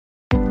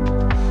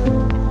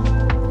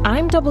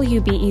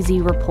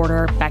WBEZ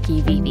reporter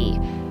Becky Vivi.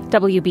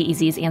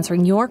 WBEZ is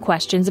answering your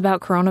questions about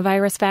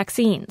coronavirus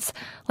vaccines,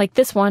 like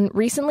this one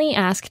recently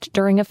asked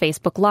during a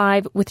Facebook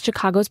Live with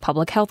Chicago's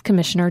Public Health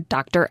Commissioner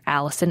Dr.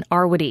 Allison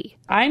Arwady.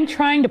 I'm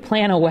trying to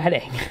plan a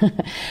wedding.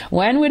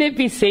 When would it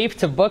be safe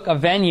to book a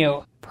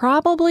venue?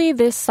 Probably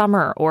this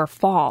summer or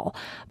fall,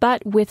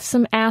 but with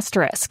some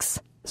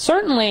asterisks.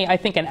 Certainly, I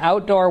think an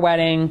outdoor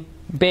wedding,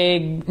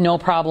 big, no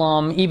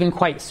problem, even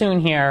quite soon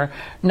here,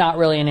 not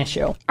really an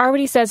issue.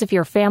 Arwady says if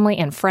your family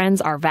and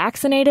friends are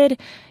vaccinated,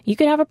 you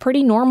could have a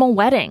pretty normal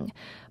wedding.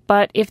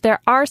 But if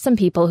there are some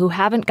people who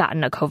haven't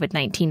gotten a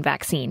COVID-19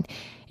 vaccine,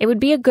 it would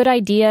be a good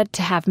idea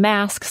to have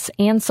masks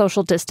and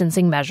social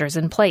distancing measures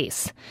in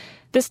place.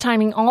 This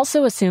timing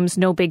also assumes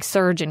no big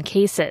surge in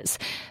cases.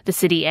 The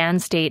city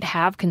and state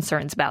have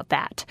concerns about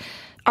that.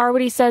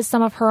 Arwady says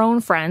some of her own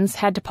friends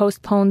had to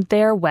postpone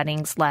their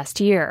weddings last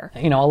year.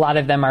 A lot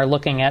of them are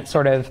looking at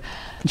sort of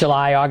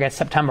July, August,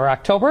 September,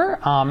 October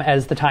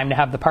as the time to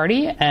have the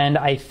party. And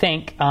I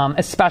think,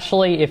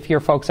 especially if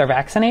your folks are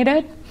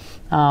vaccinated,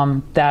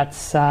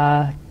 that's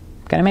going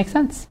to make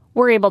sense.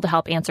 We're able to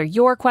help answer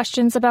your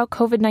questions about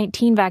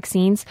COVID-19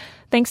 vaccines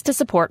thanks to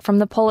support from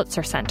the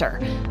Pulitzer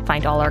Center.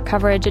 Find all our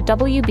coverage at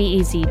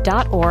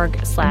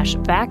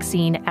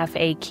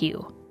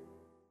wbez.org/vaccinefaq.